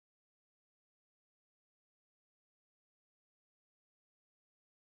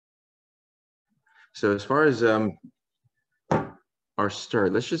So as far as our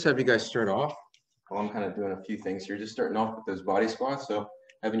start, let's just have you guys start off while I'm kind of doing a few things here. Just starting off with those body squats. So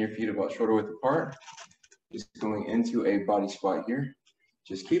having your feet about shoulder width apart, just going into a body squat here.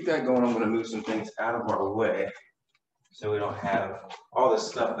 Just keep that going. I'm going to move some things out of our way so we don't have all this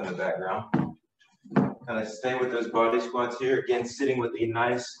stuff in the background. Kind of stay with those body squats here. Again, sitting with a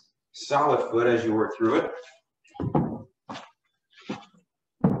nice solid foot as you work through it.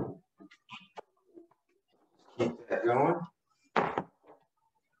 Keep that going.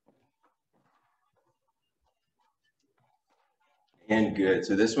 And good.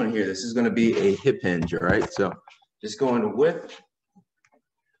 So this one here, this is going to be a hip hinge, all right? So just going with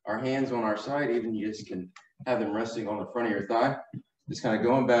our hands on our side, even you just can have them resting on the front of your thigh. Just kind of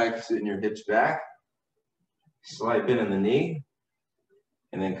going back, sitting your hips back, slight bend in the knee,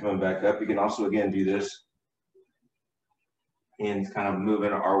 and then coming back up. You can also, again, do this. Hands kind of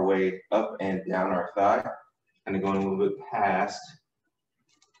moving our way up and down our thigh, kind of going a little bit past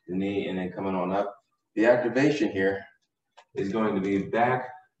the knee and then coming on up. The activation here is going to be back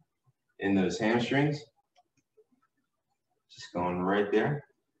in those hamstrings. Just going right there.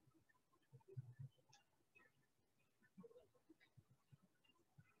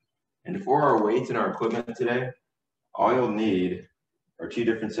 And for our weights and our equipment today, all you'll need are 2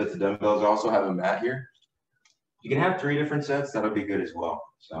 different sets of dumbbells. I also have a mat here. You can have 3 different sets, that'll be good as well.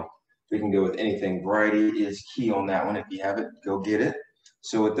 So we can go with anything. Variety is key on that one. If you have it, go get it.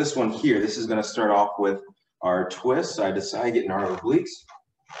 So with this one here, this is going to start off with our twist, side to side, getting our obliques.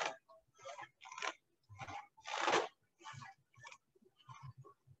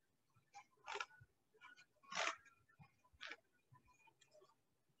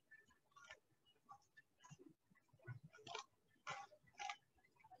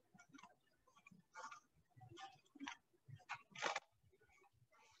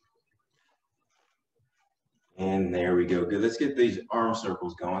 And there we go. Good. Let's get these arm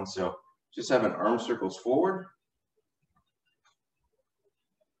circles going. So just having arm circles forward.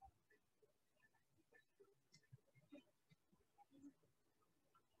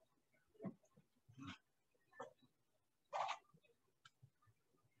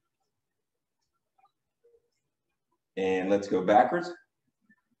 And let's go backwards.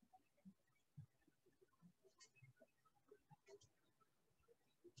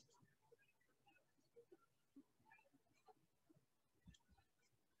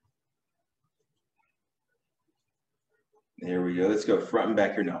 There we go. Let's go front and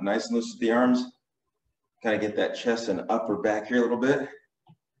back here now. Nice and loose with the arms. Kind of get that chest and upper back here a little bit.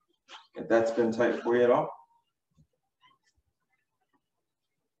 If that's been tight for you at all.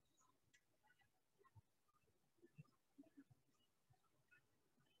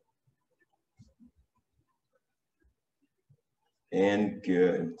 And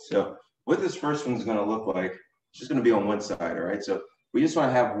good. So what this first one's going to look like, it's just going to be on one side, all right? So we just want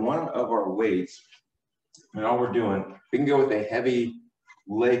to have one of our weights. And all we're doing, we can go with a heavy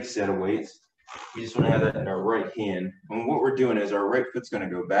leg set of weights. We just want to have that in our right hand. And what we're doing is our right foot's going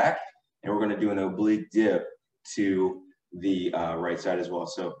to go back, and we're going to do an oblique dip to the right side as well.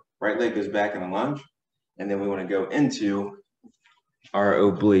 So right leg goes back in a lunge, and then we want to go into our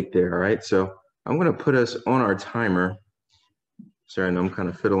oblique there, all right? So I'm going to put us on our timer. Sorry, I know I'm kind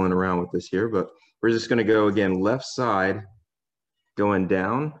of fiddling around with this here, but we're just going to go, again, left side going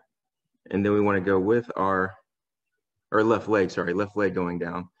down. And then we want to go with our left leg going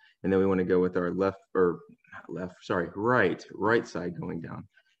down. And then we want to go with our right side going down.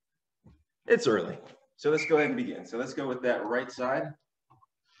 It's early. So let's go ahead and begin. So let's go with that right side.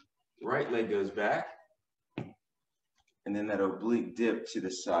 Right leg goes back. And then that oblique dip to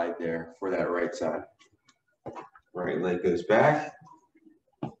the side there for that right side. Right leg goes back.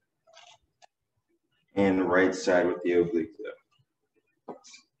 And right side with the oblique dip.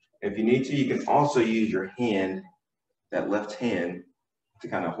 If you need to, you can also use your hand, that left hand, to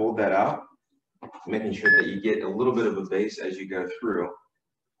kind of hold that out, making sure that you get a little bit of a base as you go through.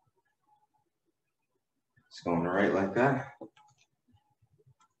 It's going right like that.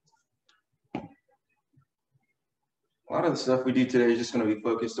 A lot of the stuff we do today is just going to be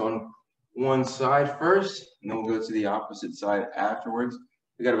focused on one side first, and then we'll go to the opposite side afterwards.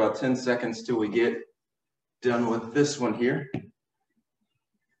 We got about 10 seconds till we get done with this one here.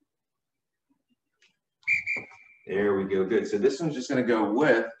 There we go, good. So this one's just gonna go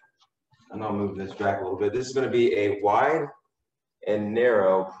with, and I'll move this back a little bit. This is gonna be a wide and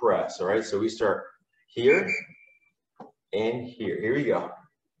narrow press, all right? So we start here and here. Here we go.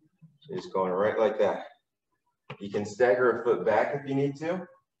 So just going right like that. You can stagger a foot back if you need to,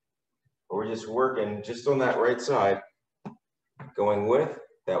 or we're just working just on that right side, going with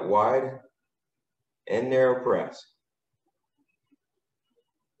that wide and narrow press.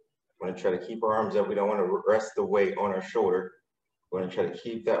 We're going to try to keep our arms up. We don't want to rest the weight on our shoulder. We're going to try to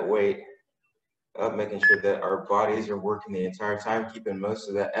keep that weight up, making sure that our bodies are working the entire time, keeping most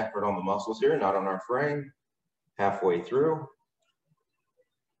of that effort on the muscles here, not on our frame. Halfway through.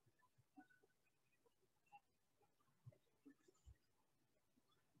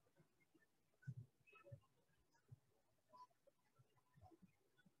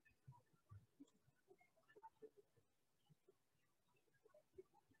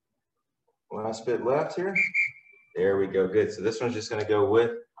 Last bit left here. There we go, good. So this one's just gonna go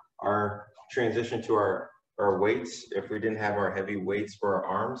with our transition to our weights. If we didn't have our heavy weights for our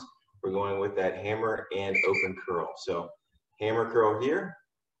arms, we're going with that hammer and open curl. So hammer curl here,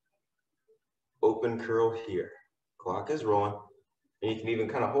 open curl here. Clock is rolling. And you can even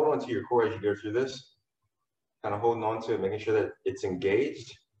kind of hold on to your core as you go through this. Kind of holding on to it, making sure that it's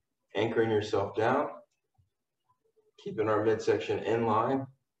engaged, anchoring yourself down, keeping our midsection in line.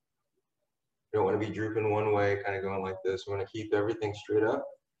 You don't want to be drooping one way, kind of going like this. We want to keep everything straight up,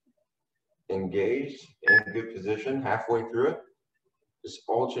 engaged, in good position, halfway through it. Just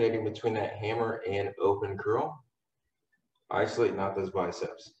alternating between that hammer and open curl. Isolate not those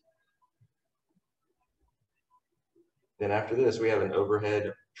biceps. Then after this, we have an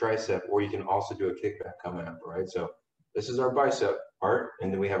overhead tricep, or you can also do a kickback coming up, right? So this is our bicep part,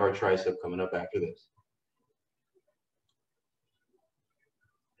 and then we have our tricep coming up after this.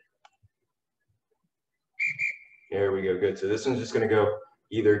 There we go, good. So this one's just gonna go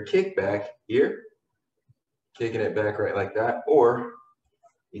either kick back here, kicking it back right like that, or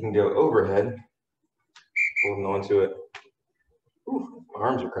you can go overhead, holding on to it. Ooh, my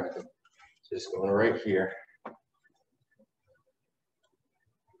arms are cracking. Just going right here.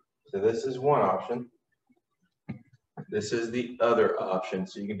 So this is one option. This is the other option.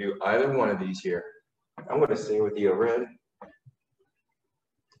 So you can do either one of these here. I'm going to stay with the overhead.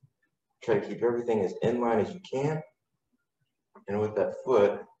 Try to keep everything as in line as you can. And with that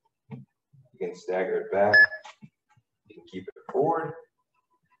foot, you can stagger it back. You can keep it forward,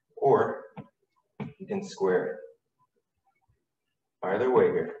 or you can square it. Either way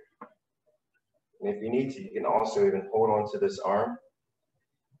here. And if you need to, you can also even hold on to this arm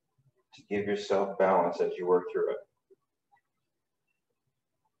to give yourself balance as you work through it.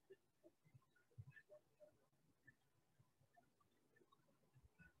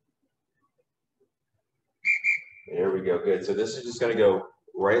 There we go, good. So this is just gonna go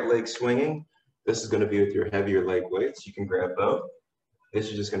right leg swinging. This is gonna be with your heavier leg weights. You can grab both. This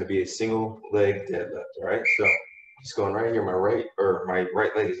is just gonna be a single leg deadlift, all right? So just going right here, my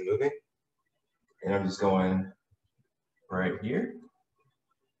right leg is moving. And I'm just going right here.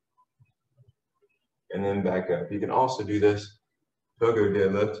 And then back up. You can also do this pogo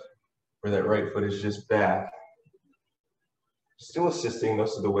deadlift where that right foot is just back. Still assisting,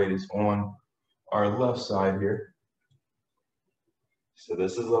 most of the weight is on our left side here. So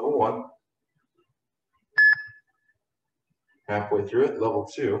this is level 1. Halfway through it, level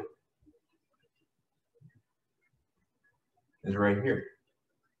 2 is right here.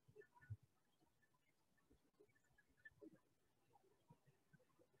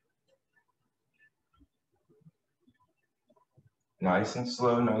 Nice and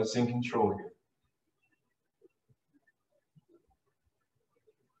slow, nice and controlled here.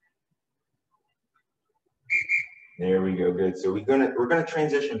 There we go, good. So we're gonna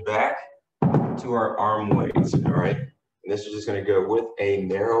transition back to our arm weights, all right? And this is just gonna go with a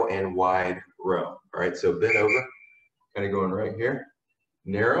narrow and wide row, all right? So bend over, kind of going right here,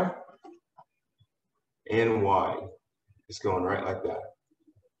 narrow and wide. Just going right like that.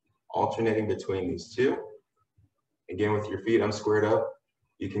 Alternating between these two. Again, with your feet, I'm squared up.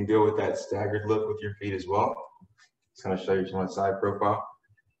 You can go with that staggered look with your feet as well. Just gonna show you one side profile.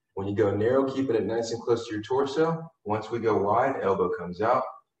 When you go narrow, keeping it nice and close to your torso. Once we go wide, elbow comes out.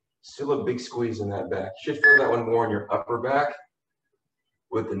 Still a big squeeze in that back. You should feel that one more in your upper back.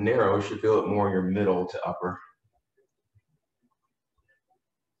 With the narrow, you should feel it more in your middle to upper.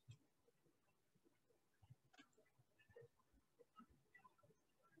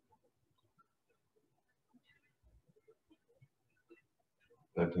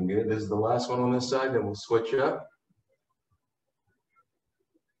 Looking good. This is the last one on this side, then we'll switch up.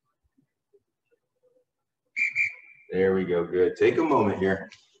 There we go, good. Take a moment here.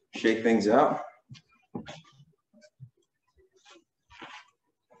 Shake things out.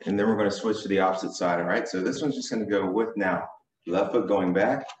 And then we're gonna switch to the opposite side, all right? So this one's just gonna go with now. Left foot going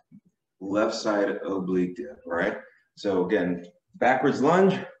back, left side oblique dip, all right? So again, backwards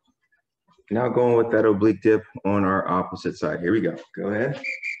lunge, Now going with that oblique dip on our opposite side. Here we go. Go ahead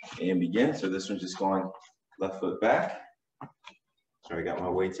and begin. So this one's just going left foot back. So I got my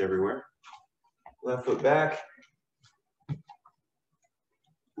weights everywhere. Left foot back.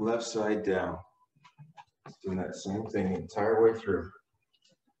 Left side down. Just doing that same thing the entire way through.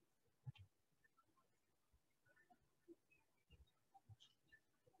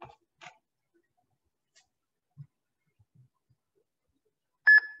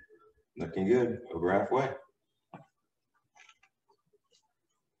 Looking good, over halfway.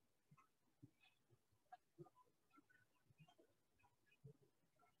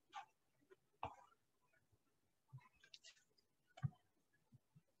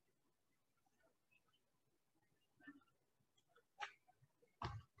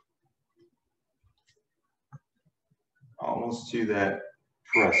 Almost to that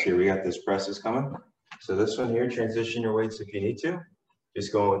press here. We got this presses coming. So this one here, transition your weights if you need to.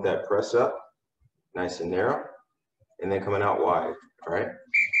 Just going with that press up, nice and narrow, and then coming out wide, all right?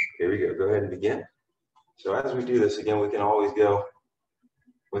 Here we go, go ahead and begin. So as we do this, again, we can always go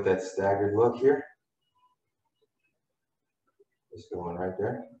with that staggered look here. Just going right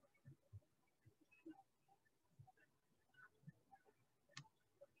there.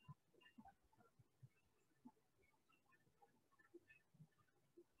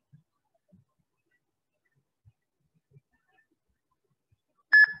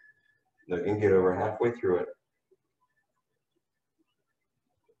 Looking good, over halfway through it.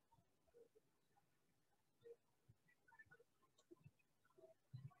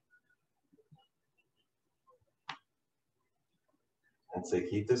 And so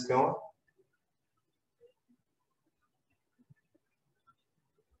keep this going.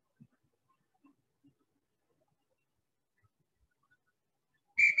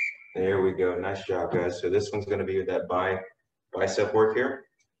 There we go, nice job, guys. So this one's gonna be with that bicep work here.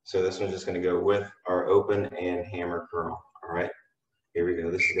 So this one's just gonna go with our open and hammer curl, all right? Here we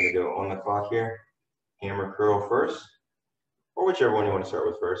go, this is gonna go on the clock here. Hammer curl first, or whichever one you wanna start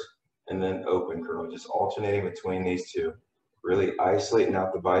with first, and then open curl, just alternating between these two. Really isolating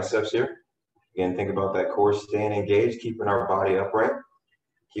out the biceps here. Again, think about that core staying engaged, keeping our body upright,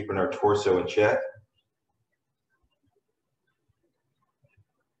 keeping our torso in check.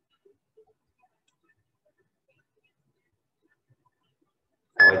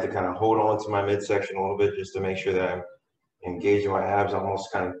 I like to kind of hold on to my midsection a little bit just to make sure that I'm engaging my abs. I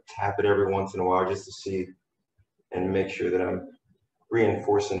almost kind of tap it every once in a while just to see and make sure that I'm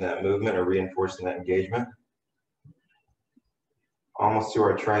reinforcing that movement or reinforcing that engagement. Almost to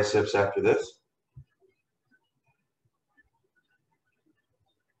our triceps after this.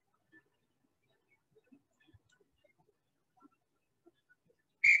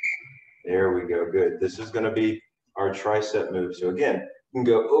 There we go, good. This is gonna be our tricep move. So again, you can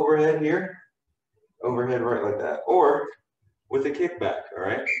go overhead here, overhead right like that, or with a kickback, all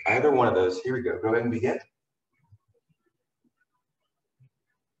right? Either one of those, here we go. Go ahead and begin.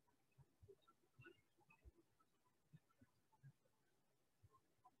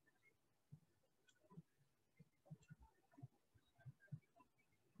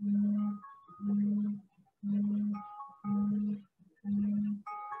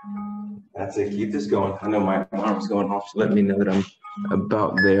 That's it, keep this going. I know my alarm's going off, so let me know that I'm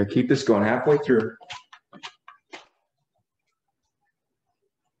about there. Keep this going halfway through.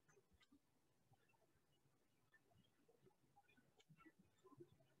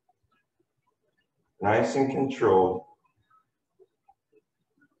 Nice and controlled.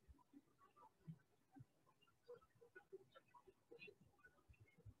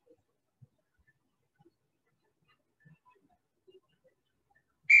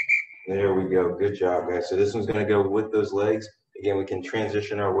 There we go, good job, guys. So this one's gonna go with those legs. Again, we can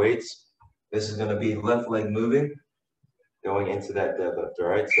transition our weights. This is gonna be left leg moving, going into that deadlift, all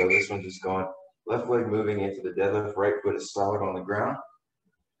right? So this one's just going left leg moving into the deadlift, right foot is solid on the ground.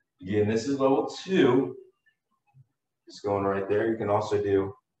 Again, this is level 2. Just going right there. You can also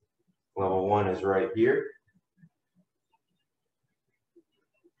do level 1 is right here.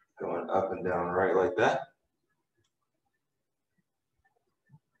 Going up and down right like that.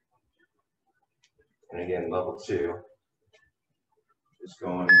 And again, level 2. Just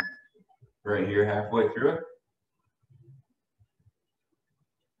going right here halfway through it.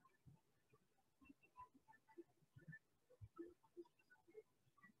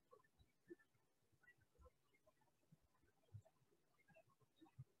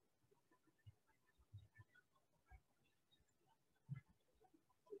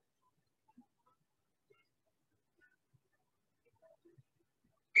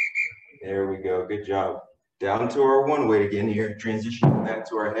 There we go, good job. Down to our one weight again here, transitioning back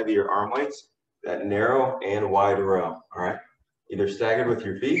to our heavier arm weights, that narrow and wide row, all right? Either staggered with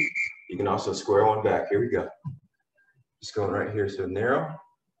your feet, you can also square one back. Here we go. Just going right here, so narrow,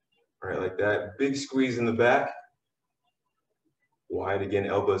 right like that. Big squeeze in the back. Wide again,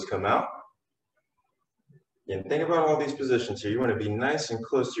 elbows come out. And think about all these positions here. You want to be nice and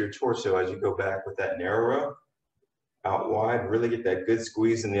close to your torso as you go back with that narrow row. Out wide, really get that good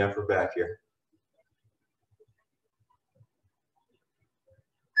squeeze in the upper back here.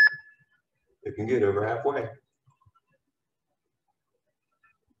 Looking good, over halfway.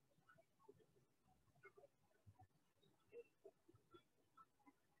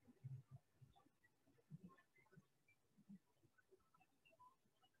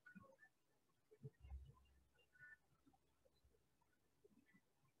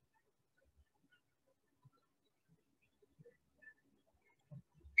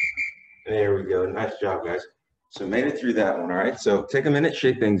 There we go. Nice job, guys. So made it through that one, all right? So take a minute,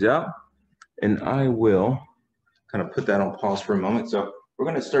 shake things out, and I will kind of put that on pause for a moment. So we're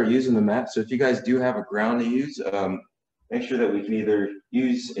going to start using the mat. So if you guys do have a ground to use, make sure that we can either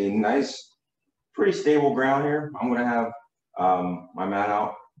use a nice, pretty stable ground here. I'm going to have my mat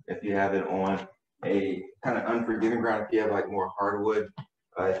out. If you have it on a kind of unforgiving ground, if you have like more hardwood,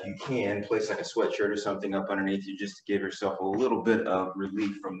 if you can, place like a sweatshirt or something up underneath you just to give yourself a little bit of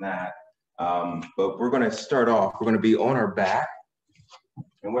relief from that. But we're going to start off, we're going to be on our back.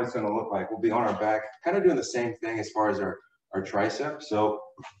 And what it's going to look like, we'll be on our back, kind of doing the same thing as far as our tricep. So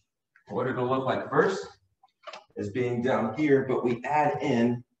what it'll look like first is being down here, but we add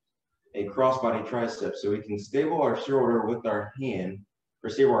in a crossbody tricep. So we can stable our shoulder with our hand, or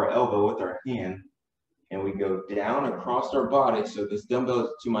stable our elbow with our hand, and we go down across our body. So this dumbbell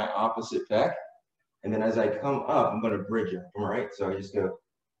is to my opposite pec. And then as I come up, I'm going to bridge it from right. So I just go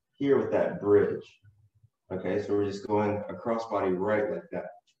here with that bridge. Okay, so we're just going across body right like that.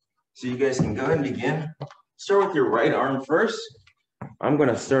 So you guys can go ahead and begin. Start with your right arm first. I'm going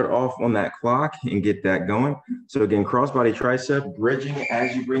to start off on that clock and get that going. So again, crossbody tricep, bridging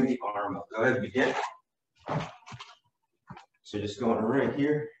as you bring the arm up. Go ahead and begin. So just going right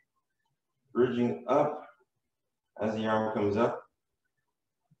here, bridging up as the arm comes up.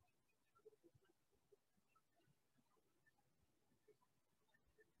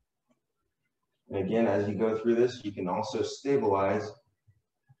 And again, as you go through this, you can also stabilize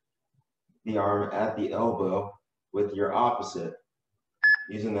the arm at the elbow with your opposite,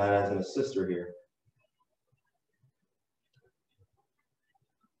 using that as an assister here.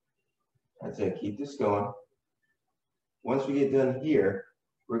 That's it, keep this going. Once we get done here,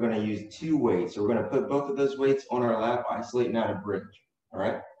 we're going to use two weights. So we're going to put both of those weights on our lap, isolate now to bridge, all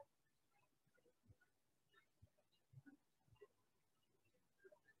right?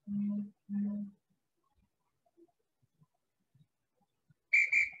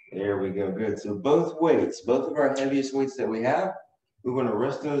 There we go, good. So both weights, both of our heaviest weights that we have, we're going to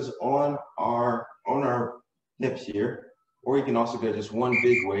rest those on our hips here, or you can also go just one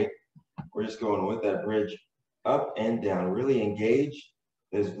big weight. We're just going with that bridge up and down. Really engage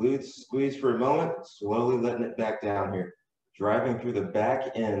those glutes, squeeze for a moment, slowly letting it back down here. Driving through the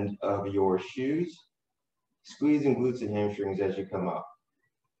back end of your shoes, squeezing glutes and hamstrings as you come up.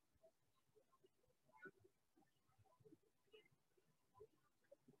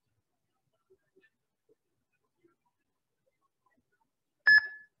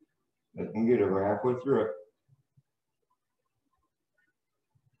 Looking good, over halfway through it.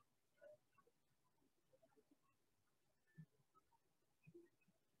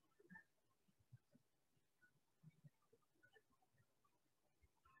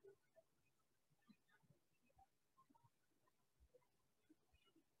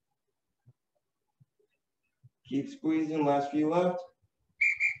 Keep squeezing, last few left.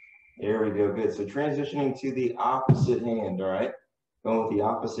 There we go, good. So transitioning to the opposite hand, all right? Going with the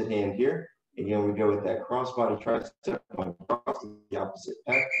opposite hand here. Again, we go with that crossbody tricep, going across the opposite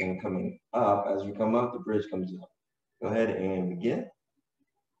pec and coming up. As we come up, the bridge comes up. Go ahead and begin.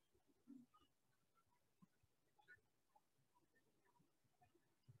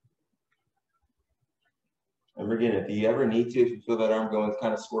 And again, if you ever need to, if you feel that arm going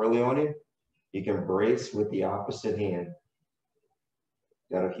kind of swirly on you, you can brace with the opposite hand.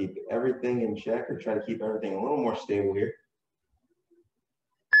 Got to keep everything in check, or try to keep everything a little more stable here.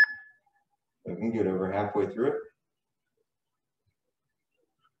 Looking good, over halfway through it.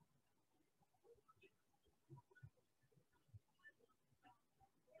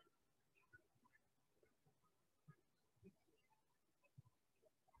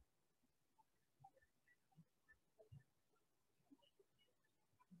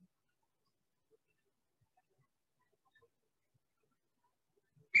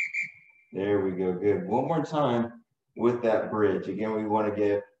 There we go, good. One more time with that bridge. Again, we want to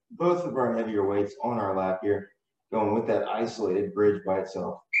get both of our heavier weights on our lap here, going with that isolated bridge by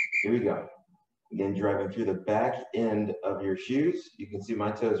itself. Here we go. Again, driving through the back end of your shoes. You can see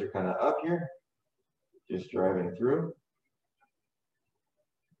my toes are kind of up here. Just driving through.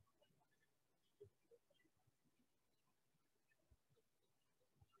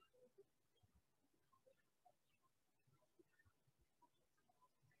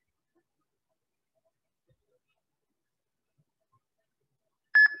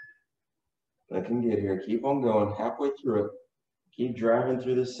 Looking good here. Keep on going, halfway through it. Keep driving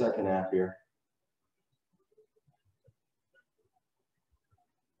through the second half here.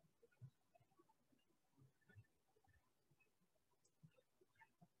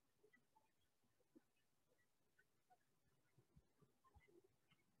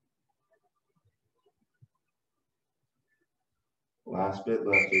 Last bit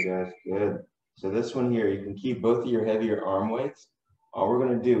left here, guys. Good. So this one here, you can keep both of your heavier arm weights. All we're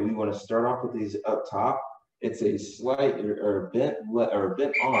going to do, we want to start off with these up top. It's a slight or bent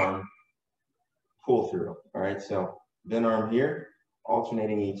arm pull through. All right, so bent arm here,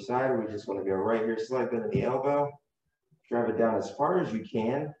 alternating each side. We just want to go right here, slight bend in the elbow, drive it down as far as you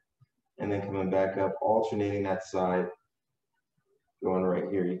can, and then coming back up, alternating that side, going right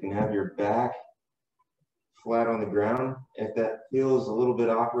here. You can have your back flat on the ground. If that feels a little bit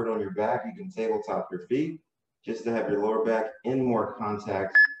awkward on your back, you can tabletop your feet just to have your lower back in more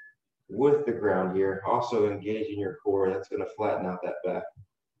contact with the ground here. Also engaging your core, that's going to flatten out that back.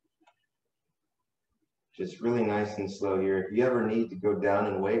 Just really nice and slow here. If you ever need to go down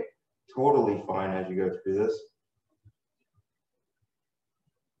in weight, totally fine as you go through this.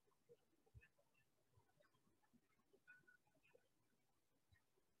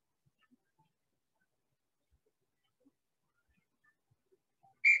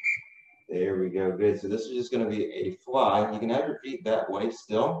 There we go, good. So this is just going to be a fly. You can have your feet that way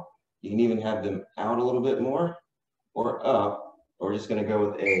still. You can even have them out a little bit more or up, or we're just going to go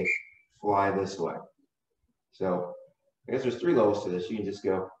with a fly this way. So I guess there's 3 levels to this. You can just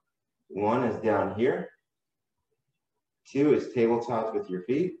go, 1 is down here, 2 is tabletops with your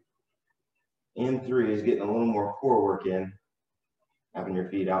feet, and 3 is getting a little more core work in, having your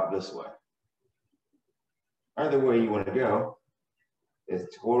feet out this way. Either way you want to go is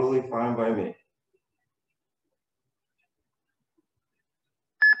totally fine by me.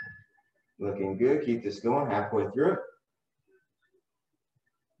 Looking good, keep this going, halfway through it.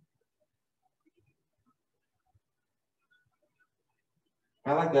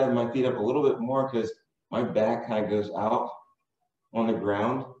 I like to have my feet up a little bit more because my back kind of goes out on the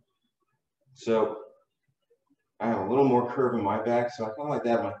ground. So I have a little more curve in my back. So I kind of like to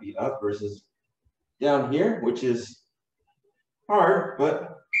have my feet up versus down here, which is hard,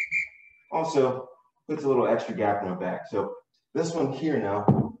 but also puts a little extra gap in my back. So this one here now,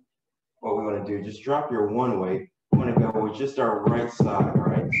 what we want to do, just drop your one weight. We want to go with just our right side, all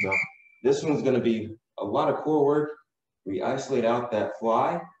right? So this one's going to be a lot of core work. We isolate out that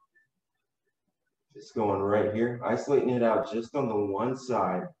fly. Just going right here, isolating it out just on the one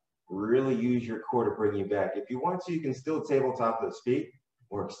side. Really use your core to bring you back. If you want to, you can still tabletop those feet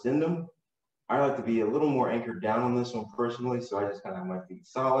or extend them. I like to be a little more anchored down on this one personally, so I just kind of have my feet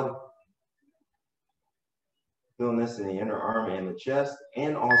solid. Feeling this in the inner arm and the chest,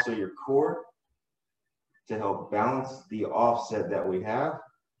 and also your core to help balance the offset that we have.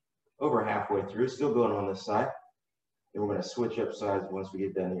 Over halfway through, still going on this side. Then we're going to switch up sides once we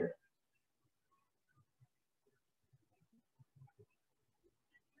get done here.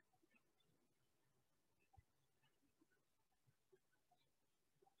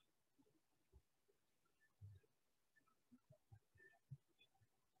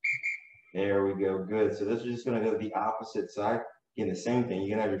 There we go, good. So this is just going to go to the opposite side. Again, the same thing. You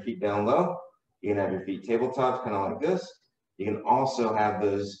can have your feet down low. You can have your feet tabletops, kind of like this. You can also have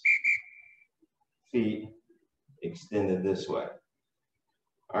those feet extended this way.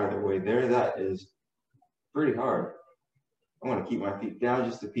 Either way there, that is pretty hard. I want to keep my feet down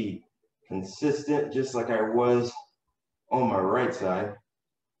just to be consistent, just like I was on my right side.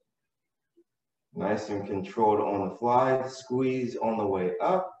 Nice and controlled on the fly. Squeeze on the way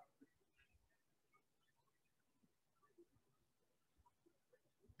up.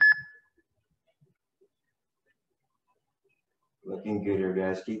 Looking good here,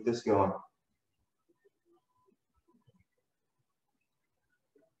 guys. Keep this going.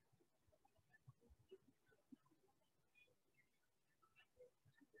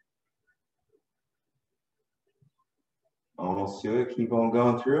 Almost to it. Keep on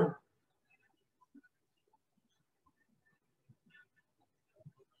going through.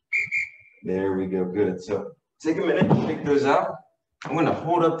 There we go, good. So take a minute to pick those out. I'm gonna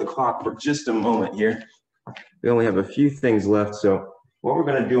hold up the clock for just a moment here. We only have a few things left, so what we're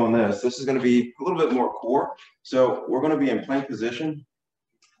gonna do on this is gonna be a little bit more core. So we're gonna be in plank position,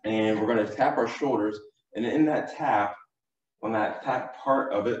 and we're gonna tap our shoulders, and in that tap, on that tap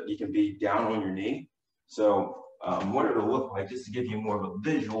part of it, you can be down on your knee. So what it'll look like, just to give you more of a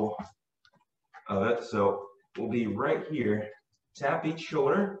visual of it. So we'll be right here, tap each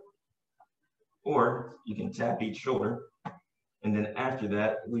shoulder, or you can tap each shoulder. And then after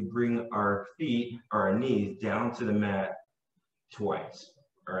that, we bring our feet or our knees down to the mat twice,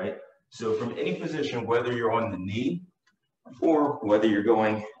 all right? So from any position, whether you're on the knee or whether you're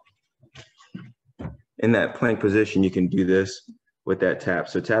going in that plank position, you can do this with that tap.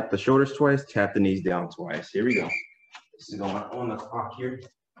 So tap the shoulders twice, tap the knees down twice. Here we go. This is going on the clock here.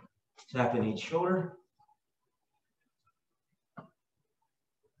 Tapping each shoulder.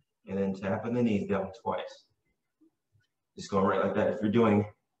 And then tapping the knees down twice. Just going right like that. If you're doing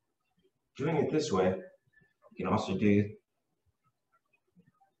it this way, you can also do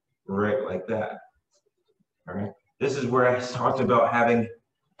right like that. All right. This is where I talked about having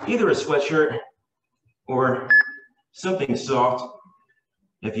either a sweatshirt or something soft.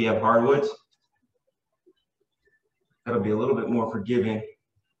 If you have hardwoods, that'll be a little bit more forgiving,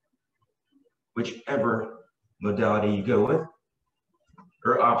 whichever modality you go with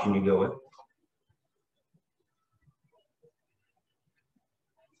or option you go with.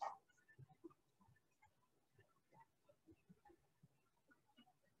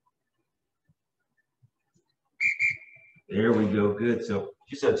 There we go, good. So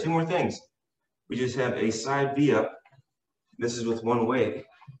just have two more things. We just have a side V up. This is with one weight.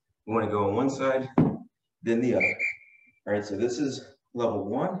 We want to go on one side, then the other. All right, so this is level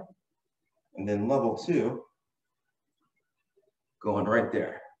 1, and then level 2, going right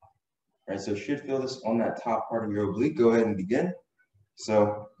there. All right, so should feel this on that top part of your oblique. Go ahead and begin.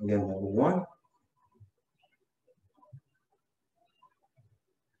 So again, level 1.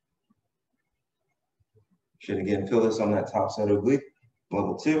 Should again feel this on that top side oblique.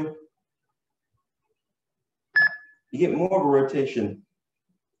 Level 2. You get more of a rotation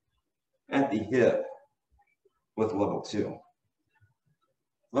at the hip with level 2.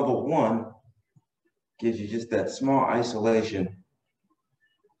 Level 1 gives you just that small isolation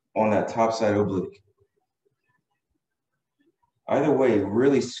on that top side oblique. Either way,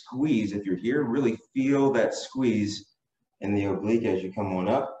 really squeeze. If you're here, really feel that squeeze in the oblique as you come on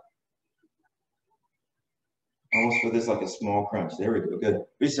up. Almost feel this like a small crunch. There we go, good.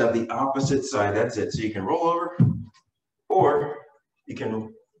 We just have the opposite side, that's it. So you can roll over, or you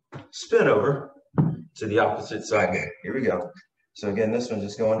can spin over to the opposite side here. Here we go. So again, this one's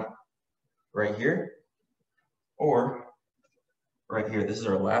just going right here, or right here. This is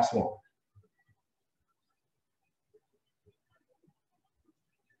our last one.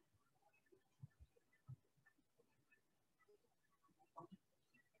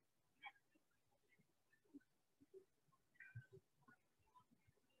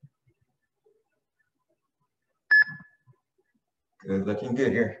 Good, looking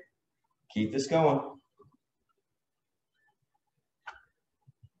good here. Keep this going.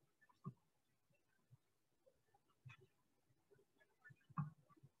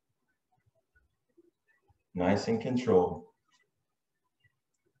 Nice and controlled.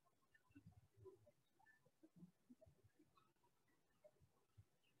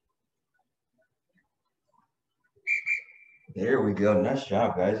 There we go. Nice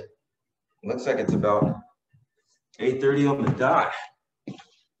job, guys. Looks like it's about 8:30 on the dot.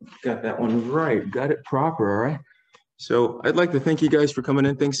 Got that one right. Got it proper, all right? So I'd like to thank you guys for coming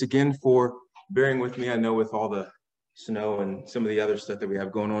in. Thanks again for bearing with me. I know with all the snow and some of the other stuff that we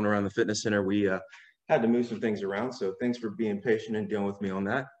have going on around the fitness center, we had to move some things around. So thanks for being patient and dealing with me on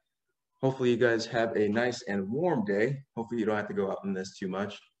that. Hopefully you guys have a nice and warm day. Hopefully you don't have to go out in this too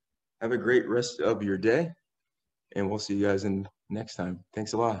much. Have a great rest of your day, and we'll see you guys in next time.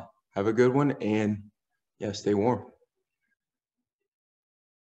 Thanks a lot. Have a good one, and yeah, stay warm.